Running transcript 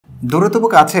দূরতম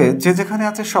কাছে যে যেখানে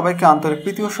আছে সবাইকে আন্তরিক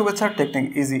প্রীতি ও শুভেচ্ছা টেকনিক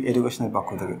ইজি এডুকেশনের পক্ষ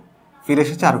থেকে ফিরে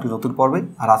এসেছে আরেকটি নতুন পর্বে।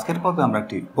 আর আজকের পর্বে আমরা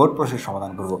একটি বোর্ড প্রশ্নের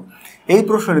সমাধান করব। এই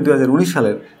প্রশ্নটি 2019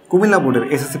 সালের কুমিল্লা বোর্ডের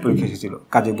এসএসসি পরীক্ষা এসেছিল।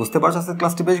 কাজে বুঝতে পারছো আজকের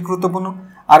ক্লাসটি বেশ গুরুত্বপূর্ণ।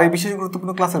 আর এই বিশেষ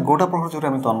গুরুত্বপূর্ণ ক্লাসের গোটা প্রশ্ন জুড়ে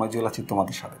আমি তন্ময় জুয়েল আছি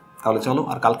তোমাদের সাথে। তাহলে চলো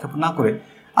আর কালক্ষেপণ না করে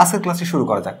আজকের ক্লাসটি শুরু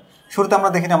করা যাক। শুরুতে আমরা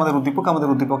দেখি আমাদের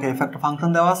উদ্দীপকে এফ একটা ফাংশন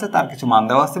দেওয়া আছে, তার কিছু মান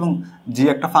দেওয়া আছে এবং জি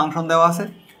একটা ফাংশন দেওয়া আছে।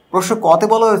 প্রশ্ন কতে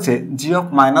বলা হয়েছে জি অফ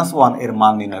 -1 এর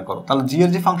মান নির্ণয় করো। তাহলে জি এর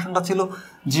যে ফাংশনটা ছিল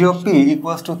জি of P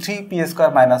equals to 3p²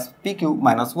 minus P Q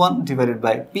minus 1 divided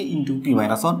by P into P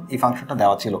minus 1, এই ফাংশনটা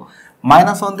দেওয়া ছিল।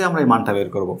 -1 দিয়ে আমরা এই মানটা বের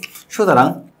করবো। সুতরাং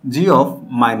জি অফ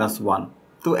 -1,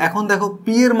 তো এখন দেখো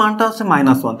পি এর মানটা হচ্ছে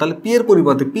 -1, তাহলে পি এর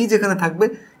পরিবর্তে পি যেখানে থাকবে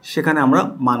সেখানে আমরা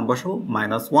মান বসাবো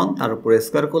 -1, তার উপরে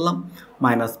স্কোয়ার করলাম,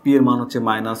 মাইনাস পি এর মান হচ্ছে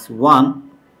 -1,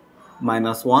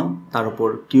 তার উপর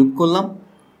কিউব করলাম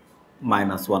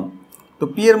 -1, তো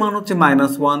পি এর মান হচ্ছে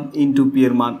 -1 ইন্টু পি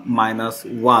এর মান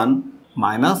 -1,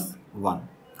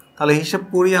 তাহলে হিসাব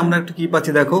করি আমরা একটু কি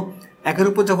পাচ্ছি দেখো, একের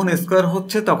উপর যখন স্কোয়ার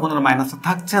হচ্ছে তখন আর মাইনাসটা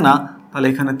থাকছে না, তাহলে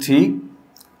এখানে 3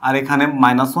 আর এখানে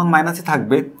 -1 মাইনাসই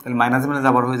থাকবে, তাহলে মাইনাস মাইনাস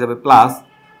আবার হয়ে যাবে প্লাস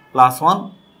 1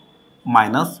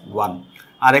 -1,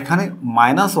 আর এখানে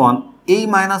 -1, এই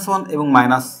 -1 এবং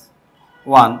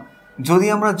 -1 যদি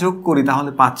আমরা যোগ করি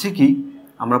তাহলে পাচ্ছি কি,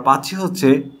 আমরা পাচ্ছি হচ্ছে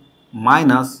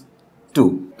 -2।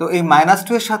 তো এই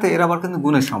 -2 এর সাথে এর আবার কিন্তু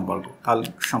গুণের সম্পর্ক, তাহলে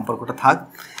সম্পর্কটা থাক।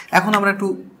 এখন আমরা একটু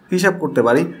হিসাব করতে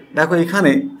পারি। দেখো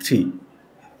এখানে 3,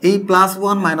 এই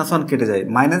 +1 -1 কেটে যায়,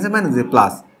 মাইনাসে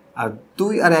প্লাস, আর 2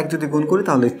 আর 1 যদি গুণ করি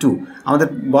তাহলে 2। আমাদের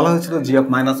বলা হয়েছিল জি অফ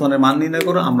 -1 এর মান নির্ণয়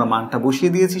করো, আমরা মানটা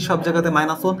বসিয়ে দিয়েছি সব জায়গাতে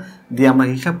 -1 দিয়ে। আমরা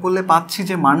হিসাব করলে পাচ্ছি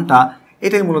যে মানটা,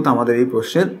 এটাই মূলত আমাদের এই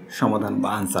প্রশ্নের সমাধান বা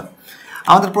আনসার।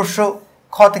 আমাদের প্রশ্ন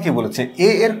খ থেকে বলেছে এ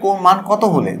এর কোন মান কত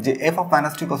হলে যে f অফ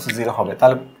 -2 = 0 হবে।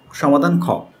 তাহলে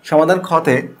সমাধান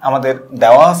খতে আমাদের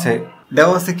দেওয়া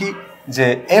আছে কি, যে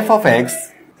f of x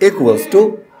equals to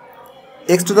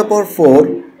x⁴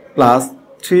 plus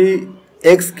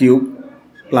 3x³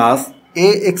 plus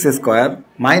ax²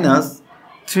 minus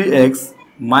 3x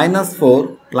minus 4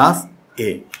 plus a।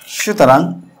 সুতরাং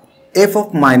f অফ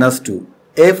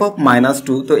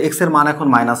 -2, তো x এর মান এখন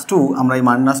 -2, আমরা এই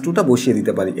 -2টা বসিয়ে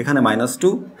দিতে পারি এখানে -2,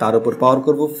 তার উপর পাওয়ার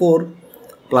করব 4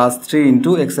 প্লাস 3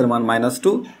 ইন্টু x এর মান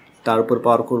 -2, তার উপর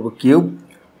পাওয়ার করব কিউব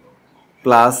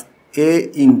প্লাস a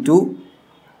ইন্টু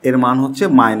এর মান হচ্ছে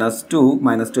 -2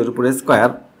 এর উপরে square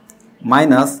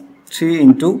minus 3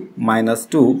 into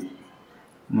 -2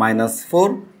 -4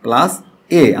 plus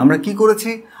a। আমরা কি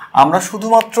করেছি, আমরা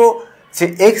শুধুমাত্র যে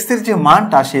x এর যে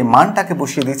মানটা সেই মানটাকে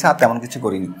বসিয়ে দিয়েছি, আর তেমন কিছু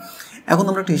করিনি। এখন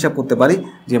আমরা একটু হিসাব করতে পারি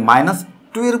যে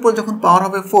 -2 এর উপর যখন পাওয়ার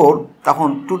হবে 4, তখন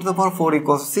 2⁴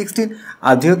 = 16,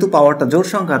 আর যেহেতু পাওয়ারটা জোড়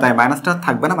সংখ্যা তাই মাইনাসটা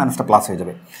থাকবে না, মাইনাসটা প্লাস হয়ে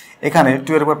যাবে। এখানে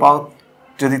 2 এর উপর পাওয়ার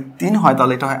যদি 3 হয়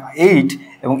তাহলে এটা হয় 8,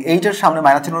 এবং 8 এর সামনে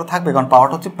মাইনাস চিহ্নটা থাকবে কারণ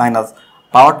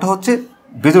পাওয়ারটা হচ্ছে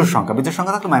বিজোড়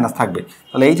সংখ্যা থাকলে মাইনাস থাকবে।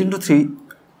 তাহলে 8 × 3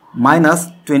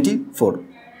 -24,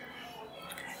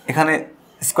 এখানে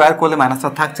স্কোয়ার করলে মাইনাসটা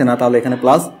থাকছে না, তাহলে এখানে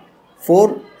প্লাস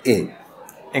 4a,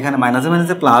 এখানে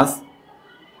মাইনাসে প্লাস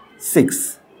 6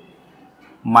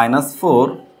 -4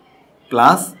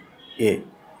 প্লাস a।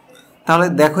 তাহলে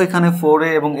দেখো এখানে 4a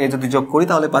এবং a যদি যোগ করি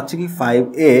তাহলে পাচ্ছি কি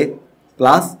 5a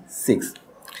প্লাস 6।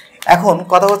 এখন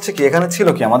কথা হচ্ছে কি, এখানে ছিল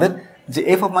কি আমাদের যে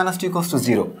f অফ -2 =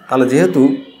 0, তাহলে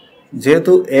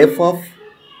যেহেতু f অফ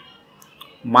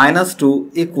 -2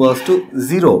 =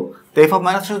 0, তো f অফ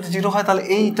 -2 যদি 0 হয় তাহলে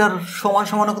এইটার সমান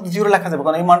কিন্তু 0 লেখা যাবে,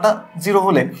 কারণ এই মানটা 0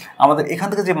 হলে আমাদের এখান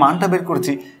থেকে যে মানটা বের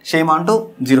করেছি সেই মানটাও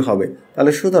 0 হবে।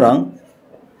 তাহলে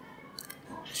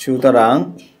সুতরাং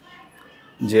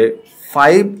যে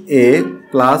 5a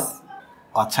প্লাস,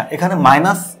 আচ্ছা এখানে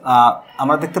মাইনাস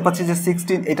আমরা দেখতে পাচ্ছি যে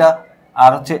 16, এটা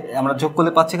আর হচ্ছে আমরা যোগ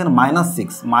করলে পাচ্ছি এখানে -6,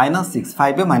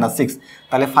 5a -6,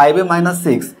 তাহলে 5a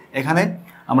 -6 এখানে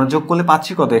আমরা যোগ করলে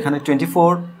পাচ্ছি কত, এখানে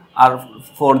 24 আর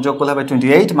 4 যোগ করলে হবে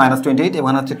 28, -28,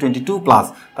 এখানে হচ্ছে 22 প্লাস,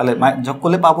 তাহলে যোগ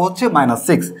করলে পাবো হচ্ছে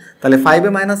 -6, তাহলে 5a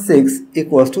 -6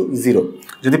 = 0।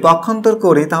 যদি পক্ষান্তর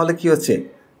করি তাহলে কি হচ্ছে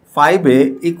 5a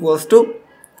 =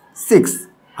 6,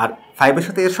 আর 5 এর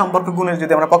সাথে এর সম্পর্ক গুণের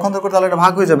যদি আমরা পক্ষান্তর করি তাহলে এটা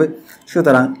ভাগ হয়ে যাবে।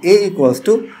 সুতরাং a =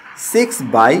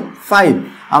 6/5।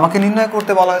 আমাকে নির্ণয়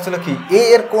করতে বলা হয়েছিল কি a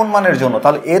এর কোন মানের জন্য,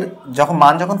 তাহলে এর যখন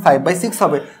 5/6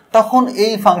 হবে তখন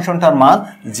এই ফাংশনটার মান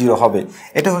 0 হবে।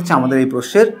 এটা হচ্ছে আমাদের এই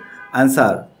প্রশ্নের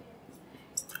অ্যান্সার।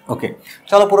 ওকে,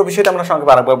 চলো পুরো বিষয়টা আমরা সঙ্গে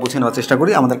আরেকবার বুঝে নেওয়ার চেষ্টা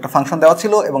করি। আমাদের একটা ফাংশন দেওয়া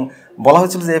ছিল এবং বলা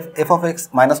হয়েছিল যে f অফ x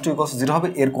 -2 = 0 হবে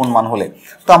এর কোন মান হলে।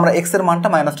 তো আমরা x এর মানটা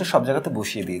 -2 সব জায়গাতে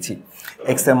বসিয়ে দিয়েছি।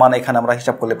 x এর মান এখানে আমরা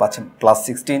হিসাব করলে পাচ্ছি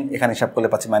 +16, এখানে হিসাব করলে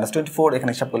পাচ্ছি -24,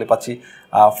 এখানে হিসাব করলে পাচ্ছি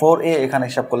 4a, এখানে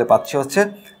হিসাব করলে পাচ্ছি হচ্ছে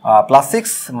 +6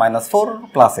 -4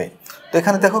 + a। তো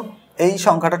এখানে দেখো এই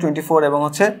সংখ্যাটা 24 এবং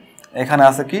হচ্ছে এখানে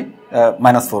আছে কি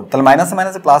 -4, তাহলে মাইনাসে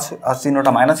মাইনাসে প্লাস আর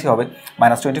চিহ্নটা মাইনাসই হবে,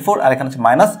 -24 আর এখানে হচ্ছে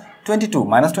 -22,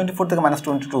 -24 থেকে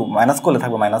 -22 মাইনাস করলে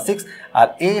থাকবে -6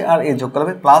 আর এ যোগ করলে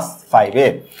হবে +5a।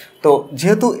 তো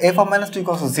যেহেতু f of -2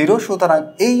 = 0, সুতরাং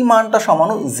এই মানটা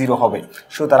সমানও 0 হবে।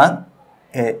 সুতরাং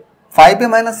 5a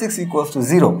 - 6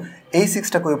 = 0, এই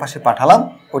 6টাকে ওই পাশে পাঠালাম,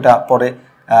 ওটা পরে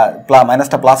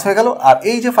মাইনাসটা প্লাস হয়ে গেল, আর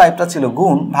এই যে 5টা ছিল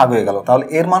গুণ ভাগ হয়ে গেল, তাহলে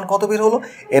এর মান কত বের হলো?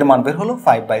 এর মান বের হলো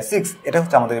 5/6। এটা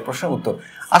হচ্ছে আমাদের এই প্রশ্নের উত্তর।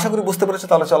 আশা করি বুঝতে পেরেছো।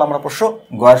 তাহলে চলো আমরা প্রশ্ন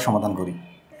গ এর সমাধান করি।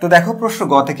 তো দেখো প্রশ্ন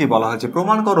গ তে কি বলা হয়েছে,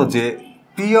 প্রমাণ করো যে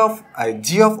g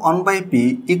of 1/p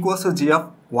 = g of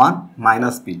 1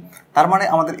 - p। তার মানে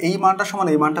আমাদের এই মানটা সমান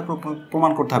এই মানটা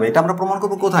প্রমাণ করতে হবে। এটা আমরা প্রমাণ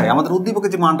করবো কোথায়? আমাদের উদ্দীপকে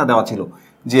যে মানটা দেওয়া ছিল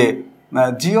যে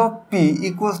g of p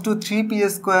 = 3p²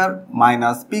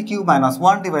 - pq -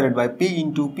 1 / p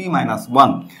 × p -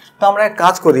 1। তো আমরা এক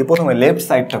কাজ করি, প্রথমে লেফট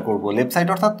সাইডটা করব, লেফট সাইড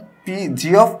অর্থাৎ g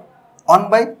of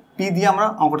 1/p দিয়ে আমরা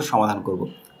অঙ্কটা সমাধান করব।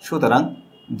 সুতরাং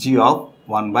g of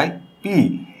 1/p।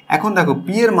 এখন দেখো p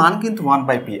এর মান কিন্তু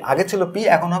 1/p, আগে ছিল p,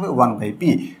 এখন হবে 1/p।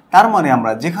 তার মানে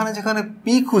আমরা যেখানে যেখানে p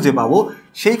খুঁজে পাবো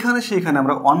সেইখানে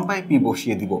আমরা 1/p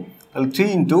বসিয়ে দিব। তাহলে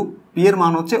 3 × p এর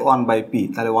মান হচ্ছে 1/p,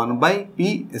 তাহলে 1/p²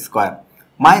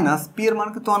 মাইনাস p এর মান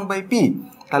কিন্তু 1/p,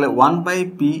 তাহলে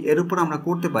 1/p এর উপর আমরা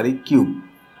করতে পারি কিউব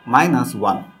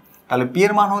 -1। তাহলে p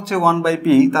এর মান হচ্ছে 1/p,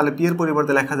 তাহলে p এর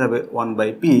পরিবর্তে লেখা যাবে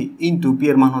 1/p ইন্টু p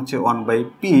এর মান হচ্ছে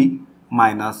 1/p -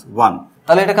 1।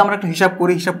 তাহলে এটাকে আমরা একটু হিসাব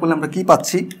করি, হিসাব করলে আমরা কি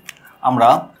পাচ্ছি? আমরা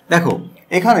দেখো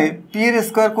এখানে p এর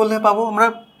স্কয়ার করলে পাবো আমরা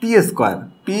p²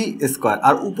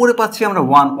 আর উপরে পাচ্ছি আমরা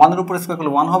 1 এর উপরে স্কয়ার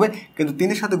করলে 1 হবে, কিন্তু 3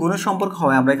 এর সাথে গুণের সম্পর্ক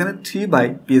হয় আমরা এখানে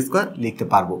 3/p² লিখতে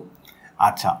পারবো।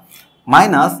 আচ্ছা,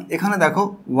 মাইনাস এখানে দেখো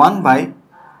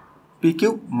 1/p³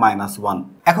 - 1।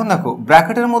 এখন দেখো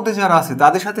ব্র্যাকেটের মধ্যে যারা আছে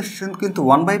তাদের সাথে কিন্তু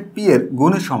 1/p এর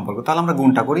গুণের সম্পর্ক, তাহলে আমরা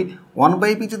গুণটা করি।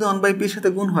 1/p যদি 1/p এর সাথে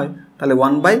গুণ হয় তাহলে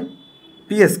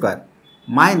 1/p²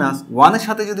 মাইনাস 1 এর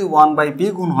সাথে যদি 1/p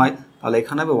গুণ হয় তাহলে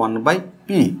এখানে হবে 1/p।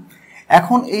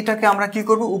 এখন এইটাকে আমরা কি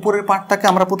করব? উপরের পার্টটাকে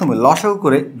আমরা প্রথমে লসাগু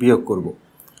করে বিয়োগ করব।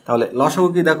 তাহলে লসাগু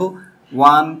কি দেখো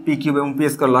 1p³ এবং p²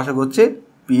 লসাগু হচ্ছে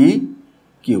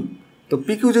p³। তো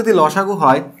pq যদি লসাগু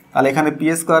হয় তাহলে এখানে p²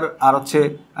 আর হচ্ছে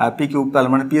pq, তাহলে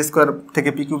মানে p² থেকে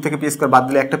pq থেকে p² বাদ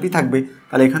দিলে একটা p থাকবে,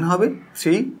 তাহলে এখানে হবে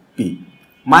 3p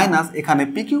মাইনাস এখানে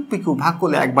pq ভাগ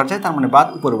করলে একবার যায়, তার মানে বাদ,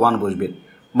 উপরে 1 বসবে,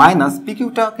 মাইনাস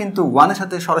pqটা কিন্তু 1 এর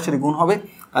সাথে সরাসরি গুণ হবে,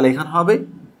 তাহলে এখানে হবে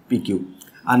pq।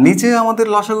 আর নিচে আমাদের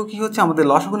লসাগু কি হচ্ছে? আমাদের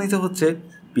লসাগু নিচে হচ্ছে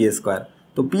p²।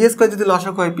 তো p² যদি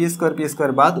লসাগু হয় p²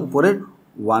 বাদ উপরের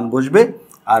 1 বসবে,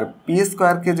 আর p²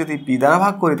 কে যদি p দ্বারা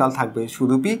ভাগ করি তাহলে থাকবে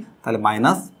শুধু p, তাহলে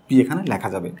মাইনাস p এখানে লেখা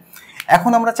যাবে।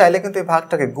 এখন আমরা চাইলে কিন্তু এই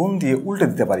ভাগটাকে গুণ দিয়ে উল্টে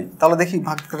দিতে পারি। তাহলে দেখি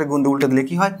ভাগটাকে গুণ দিয়ে উল্টে দিলে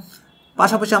কি হয়।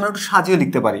 পাশাপাশি আমরা একটু সাজিয়ে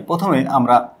লিখতে পারি। প্রথমে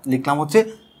আমরা লিখলাম হচ্ছে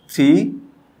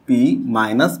 3p -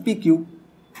 p³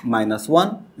 - 1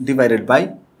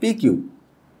 / pq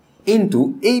ইন্টু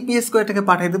এই p²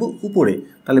 পাঠিয়ে দেবো উপরে,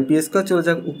 তাহলে p² চলে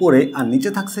যাক উপরে, আর নিচে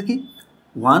থাকছে কি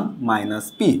 1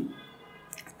 - p।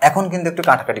 এখন কিন্তু একটু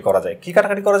কাটাকাটি করা যায়। কি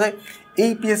কাটাকাটি করা যায়?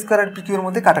 এই p² আর pq এর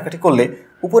মধ্যে কাটাকাটি করলে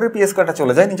উপরের p²টা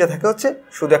চলে যায়, নিচে থাকে হচ্ছে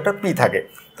শুধু একটা p থাকে।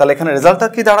 তাহলে এখানে রেজাল্টটা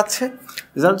কি দাঁড়াচ্ছে?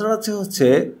 রেজাল্ট দাঁড়াচ্ছে হচ্ছে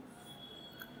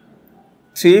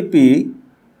 3p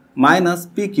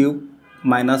 - pq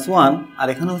 - 1, আর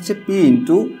এখানে হচ্ছে p ×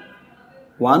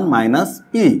 1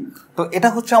 - p। তো এটা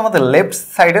হচ্ছে আমাদের লেফট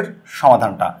সাইডের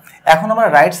সমাধানটা। এখন আমরা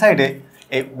রাইট সাইডে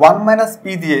এই 1 - p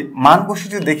দিয়ে মান বসে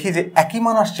যদি দেখি যে একই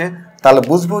মান আসছে, তাহলে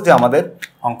বুঝবো যে আমাদের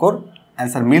অঙ্কর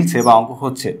অ্যান্সার মিলছে বা অঙ্ক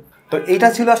হচ্ছে। তো এইটা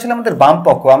ছিল আসলে আমাদের বাম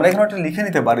পক্ষ। আমরা এখানে একটা লিখে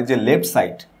নিতে পারি যে লেফট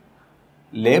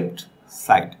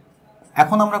সাইড।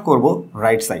 এখন আমরা করব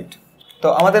রাইট সাইড। তো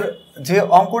আমাদের যে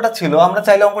অঙ্কটা ছিল আমরা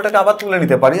চাইলে অঙ্কটাকে আবার তুলে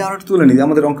নিতে পারি, আর একটু তুলে নিই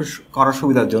আমাদের অঙ্ক করার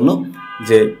সুবিধার জন্য,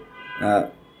 যে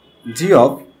g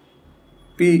of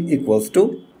p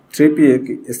 = 3p²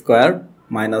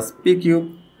 - pq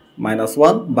 -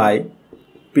 1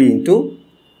 / p ×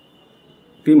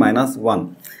 p - 1।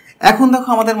 এখন দেখো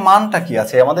আমাদের মানটা কি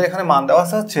আছে? আমাদের এখানে মান দেওয়া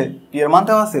আছে হচ্ছে p এর মান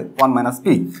দেওয়া আছে 1 - p,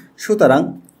 সুতরাং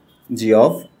g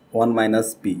of 1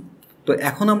 - p। তো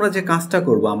এখন আমরা যে কাজটা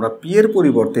করব, আমরা p এর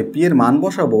পরিবর্তে p এর মান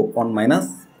বসাবো 1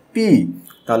 - p,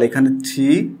 তাহলে এখানে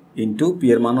 3 × p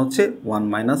এর মান হচ্ছে 1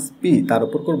 - p, তার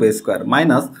উপর করবো স্কয়ার,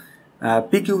 মাইনাস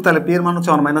pq, তাহলে p এর মান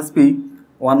হচ্ছে 1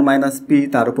 - p,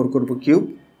 তার উপর করবো কিউব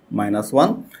 -1,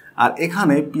 আর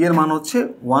এখানে p এর মান হচ্ছে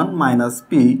 1 -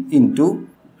 p ইন্টু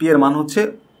p এর মান হচ্ছে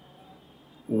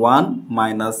 1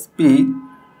 - p,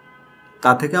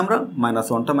 তা থেকে আমরা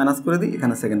 -1টা মাইনাস করে দিই,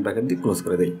 এখানে সেকেন্ড ব্র্যাকেট দিয়ে ক্লোজ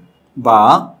করে দিই। বা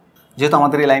যেহেতু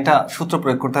আমাদের এই লাইনটা সূত্র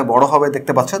প্রয়োগ করতে হয়, বড় হবে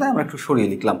দেখতে পাচ্ছ, তাই আমরা একটু সরিয়ে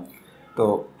লিখলাম। তো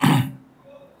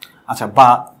আচ্ছা, বা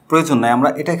প্রয়োজন নাই, আমরা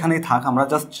এটা এখানেই থাক, আমরা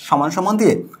জাস্ট সমান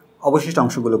দিয়ে অবশিষ্ট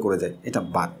অংশগুলো করে যায়, এটা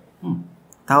বাদ।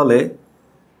 তাহলে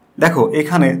দেখো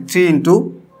এখানে 3 ইন্টু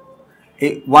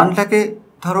এই 1টাকে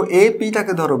ধরো এ,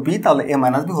 পিটাকে ধরো বি, তাহলে এ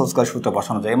মাইনাস বি হোল স্কোয়ার সূত্র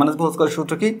বসানো যায়। এ মাইনাস বি হোল স্কোয়ার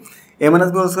সূত্র কি? এ মাইনাস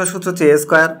বি হোল স্কোয়ার সূত্র হচ্ছে এ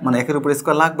স্কোয়ার, মানে একের উপর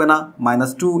স্কোয়ার লাগবে না,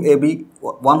 মাইনাস 2ab,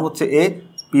 1 হচ্ছে এ,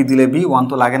 পি দিলে বি, 1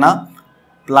 তো লাগে না,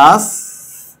 প্লাস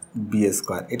বি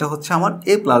স্কোয়ার। এটা হচ্ছে আমার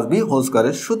এ প্লাস বি হোল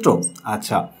স্কোয়ারের সূত্র।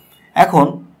 আচ্ছা, এখন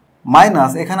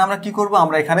মাইনাস, এখানে আমরা কি করব?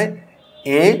 আমরা এখানে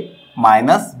এ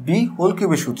মাইনাস বি হোল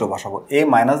কিউবের সূত্র বসাবো, এ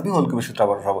মাইনাস বি হোল কিউবের সূত্র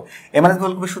বসাবো। এ মাইনাস বি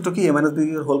হোল কিউবের সূত্র কি? এ মাইনাস বি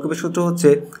হোল কিউবের সূত্র হচ্ছে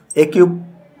এ cube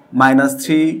minus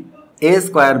 3a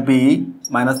square B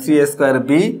minus 3a square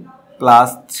B plus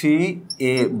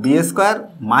 3ab square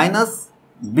minus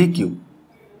B cube.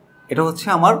 এটা হচ্ছে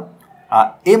আমার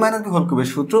এ মাইনাস বি হোল কিউবের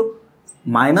সূত্র।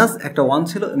 মাইনাস একটা 1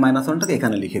 ছিল, মাইনাস 1টাকে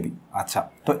এখানে লিখে দিই। আচ্ছা,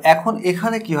 তো এখন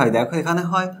এখানে কি হয় দেখো, এখানে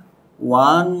হয়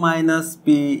 1 মাইনাস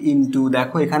পি ইন্টু,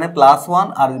 দেখো এখানে প্লাস 1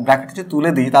 আর ব্র্যাকেট যদি তুলে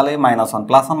দিই তাহলে মাইনাস 1,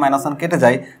 প্লাস 1 মাইনাস 1 কেটে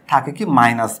যায়, থাকে কি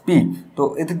মাইনাস পি। তো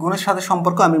এতে গুণের সাথে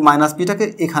সম্পর্ক, আমি মাইনাস পিটাকে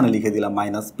এখানে লিখে দিলাম,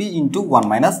 minus P into 1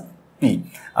 minus P.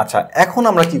 আচ্ছা, এখন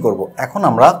আমরা কি করব? এখন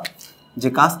আমরা যে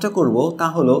কাজটা করব তা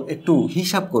হলো একটু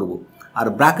হিসাব করব আর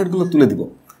ব্র্যাকেটগুলো তুলে দিব।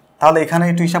 তাহলে এখানে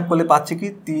একটু হিসাব করলে পাচ্ছি কি,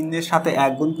 3-এর সাথে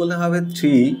 1 গুণ করলে হবে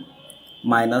 3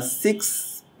 minus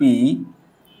 6p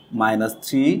minus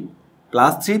 3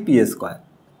 plus 3p square.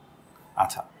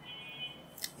 আচ্ছা,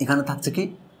 এখানে থাকছে কি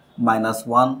মাইনাস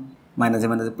 1 মাইনাসে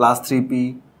মাইনাসে প্লাস 3p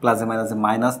প্লাসে মাইনাসে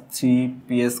মাইনাস 3p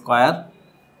স্কোয়ার,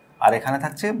 আর এখানে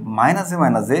থাকছে মাইনাসে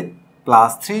মাইনাসে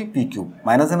প্লাস 3p কিউব,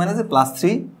 মাইনাসে মাইনাসে প্লাস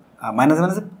 3, মাইনাসে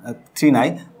মাইনাসে 3 নাই,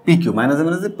 p কিউব, মাইনাসে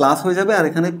মাইনাসে প্লাস হয়ে যাবে, আর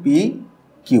এখানে p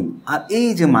কিউব, আর এই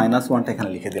যে মাইনাস 1টা এখানে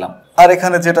লিখে দিলাম, আর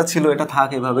এখানে যেটা ছিল এটা থাক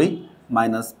এভাবেই,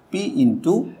 minus p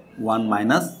into 1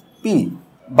 minus p।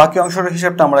 বাকি অংশের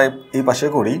হিসাবটা আমরা এই পাশে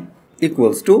করি,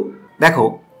 ইকুয়ালস টু, দেখো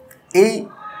এই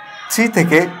 3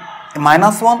 থেকে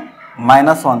মাইনাস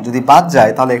 1 যদি বাদ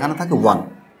যায় তাহলে এখানে থাকে 1,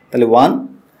 তাহলে 1।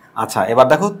 আচ্ছা, এবার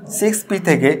দেখো 6p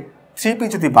থেকে 3p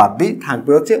যদি বাদ দিই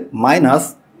থাকবে হচ্ছে minus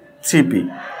 3p,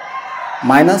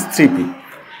 minus 3p,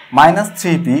 minus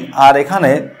 3p, আর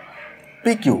এখানে p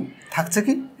কিউব থাকছে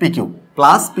কি p cube,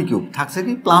 plus p cube থাকছে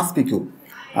কি প্লাস p কিউব।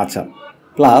 আচ্ছা,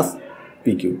 প্লাস p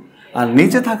কিউব, আর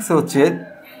নিচে থাকছে হচ্ছে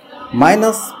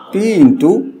minus p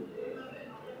into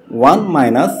 1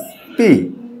 minus p,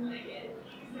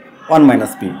 1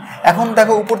 minus p। এখন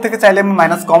দেখো উপর থেকে চাইলে আমি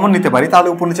মাইনাস কমন নিতে পারি, তাহলে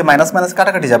উপর নিচে মাইনাস মাইনাস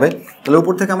কাটাকাটি যাবে, তাহলে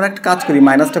উপর থেকে আমরা একটা কাজ করি,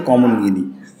 মাইনাসটা কমন নিয়ে নিই।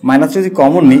 মাইনাসটা যদি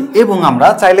কমন নিই, এবং আমরা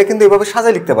চাইলে কিন্তু এভাবে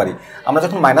সাজায় লিখতে পারি। আমরা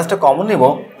যখন মাইনাসটা কমন নেব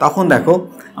তখন দেখো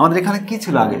আমাদের এখানে কি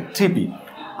ছিল আগে 3p।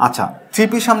 আচ্ছা,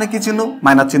 3pর সামনে কি চিহ্ন?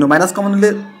 মাইনাস চিহ্ন, মাইনাস কমন নিলে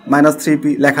মাইনাস 3p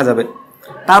লেখা যাবে।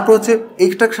 তারপর হচ্ছে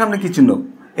এইটার সামনে কি চিহ্ন?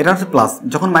 এটা হচ্ছে প্লাস,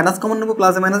 যখন মাইনাস কমন নেব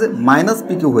প্লাসে মাইনাসে মাইনাস p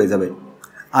কিউব হয়ে যাবে।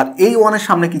 আর এই 1-এর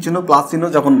সামনে কি চিহ্ন? প্লাস চিহ্ন,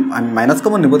 যখন আমি মাইনাস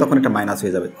কমন নেব তখন এটা মাইনাস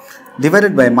হয়ে যাবে,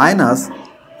 divided by minus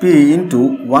p into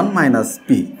 1 minus p।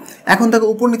 এখন দেখো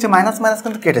উপর নিচে মাইনাস মাইনাস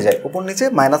কিন্তু কেটে যায়, উপর নিচে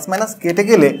মাইনাস মাইনাস কেটে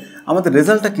গেলে আমাদের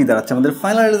রেজাল্টটা কী দাঁড়াচ্ছে? আমাদের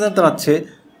ফাইনাল রেজাল্ট দাঁড়াচ্ছে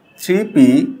 3p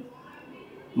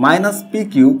minus p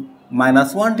cube minus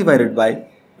 1 divided by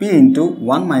p into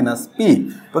 1 minus p।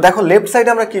 তো দেখো লেফট সাইডে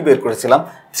আমরা কি বের করেছিলাম?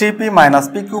 3p minus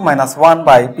p cube minus 1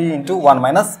 by p into 1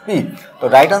 minus p। তো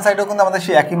রাইট হ্যান্ড সাইডেও কিন্তু আমাদের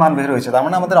সেই একই মান বের হয়েছে, তার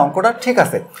মানে আমাদের অঙ্কটা ঠিক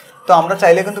আছে। তো আমরা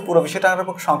চাইলে কিন্তু পুরো বিষয়টা আমরা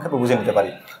সংক্ষেপে বুঝে নিতে পারি।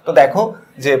 তো দেখো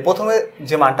যে প্রথমে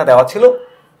যে মানটা দেওয়া ছিল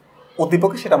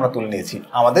উদ্দীপকে, সেটা আমরা তুলে নিয়েছি।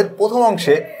 আমাদের প্রথম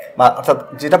অংশে অর্থাৎ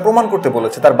যেটা প্রমাণ করতে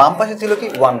বলেছে তার বাম পাশে ছিল কি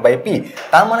 1/p,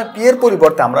 তার মানে p এর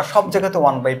পরিবর্তে আমরা সব জায়গাতে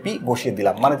 1/p বসিয়ে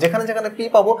দিলাম, মানে যেখানে যেখানে p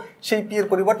পাবো সেই p এর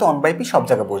পরিবর্তে 1/p সব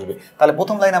জায়গায় বসবে। তাহলে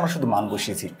প্রথম লাইনে আমরা শুধু মান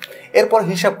বসিয়েছি, এরপর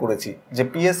হিসাব করেছি যে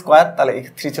p স্কোয়ার, তাহলে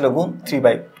 3 ছিল গুণ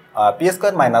 3/p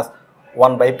square minus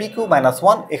 1/p cube minus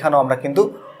 1, এখানেও আমরা কিন্তু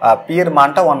p এর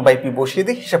মানটা 1/p বসিয়ে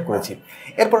দিয়ে হিসাব করেছি।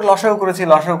 এরপরে লসাগু করেছি,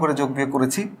 লসাগু করে যোগ বিয়োগ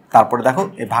করেছি, তারপরে দেখো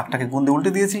এই ভাগটাকে গুণ দিয়ে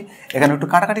উল্টে দিয়েছি, এখানে একটু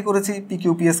কাটাকাটি করেছি, p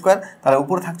কিউ p স্কোয়ার, তাহলে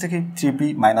উপরে থাকছে কি 3p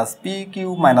minus p Q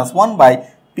minus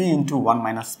 1/p into 1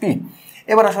 minus p।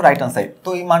 এবার আসো রাইট হ্যান্ড সাইড, তো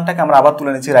এই মানটাকে আমরা আবার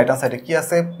তুলে নিচ্ছি। রাইট হ্যান্ড সাইডে কি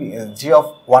আছে? g of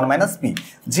 1 minus p,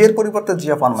 g এর পরিবর্তে g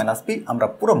অফ 1 মাইনাস p, আমরা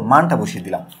পুরো মানটা বসিয়ে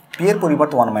দিলাম, p এর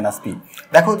পরিবর্তে 1 মাইনাস p।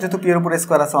 দেখো যেহেতু p এর উপরে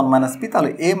স্কোয়ার আছে 1 মাইনাস p, তাহলে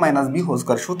a minus b whole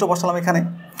square সূত্র বসালাম এখানে,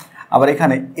 আবার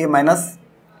এখানে a মাইনাস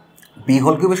b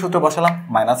হোল কিউবের সূত্র বসালাম।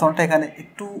 মাইনাস 1টা এখানে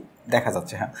একটু দেখা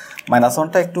যাচ্ছে, হ্যাঁ মাইনাস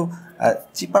 1টা একটু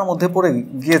চিপার মধ্যে পড়ে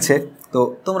গিয়েছে, তো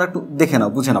তোমরা একটু দেখে নাও,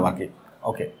 বুঝে নাও আর কি।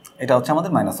 ওকে, এটা হচ্ছে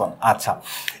আমাদের -1। আচ্ছা,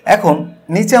 এখন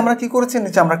নিচে আমরা কি করেছি?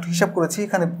 নিচে আমরা একটু হিসাব করেছি,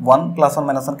 এখানে 1 + 1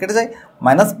 - 1 কেটে যায়,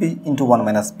 -p × 1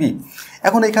 - p।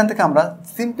 এখন এখান থেকে আমরা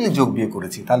সিম্পলি যোগ বিয়োগ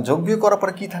করেছি, তাহলে যোগ বিয়োগ করার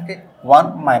পরে কি থাকে? 1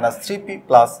 - 3p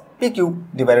 + p cube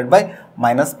divided by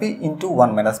 -p ×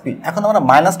 1 - p। এখন আমরা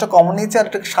মাইনাসটা কমন নিয়েছি আর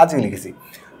এটাকে সাজিয়ে লিখেছি।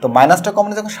 তো মাইনাসটা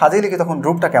কমনে যখন সাজিয়ে লিখি তখন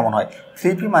রূপটা কেমন হয়,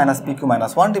 3p minus P Q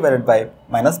minus 1 divided by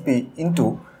minus P into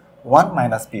 1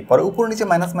 minus P, পরে উপর নিচে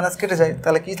মাইনাস মাইনাস কেটে যায়,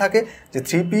 তাহলে কি থাকে যে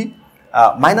 3p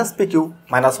minus P Q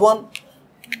minus 1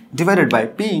 divided by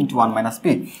P into 1 minus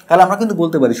P. তাহলে আমরা কিন্তু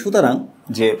বলতে পারি সুতরাং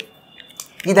যে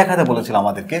কি দেখাতে বলেছিল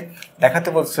আমাদেরকে, দেখাতে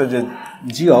বলছিল যে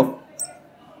জি of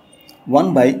 1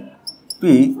 by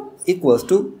P equals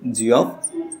to G of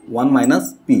 1 minus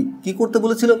P. কী করতে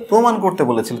বলেছিল, প্রমাণ করতে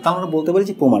বলেছিল, তা আমরা বলতে পারি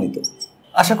যে প্রমাণিত।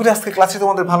 আশা করি আজকের ক্লাসটি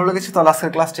তোমাদের ভালো লেগেছে। তাহলে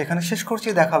আজকের ক্লাসটি এখানে শেষ করছি,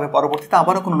 দেখা হবে পরবর্তীতে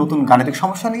আবারও কোনো নতুন গাণিতিক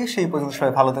সমস্যা নিয়ে। সেই পর্যন্ত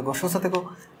সবাই ভালো থেকো, সুস্থ থেকো,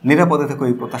 নিরাপদে থেকো,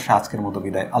 এই প্রত্যাশা আজকের মতো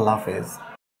বিদায়। আল্লাহ হাফেজ।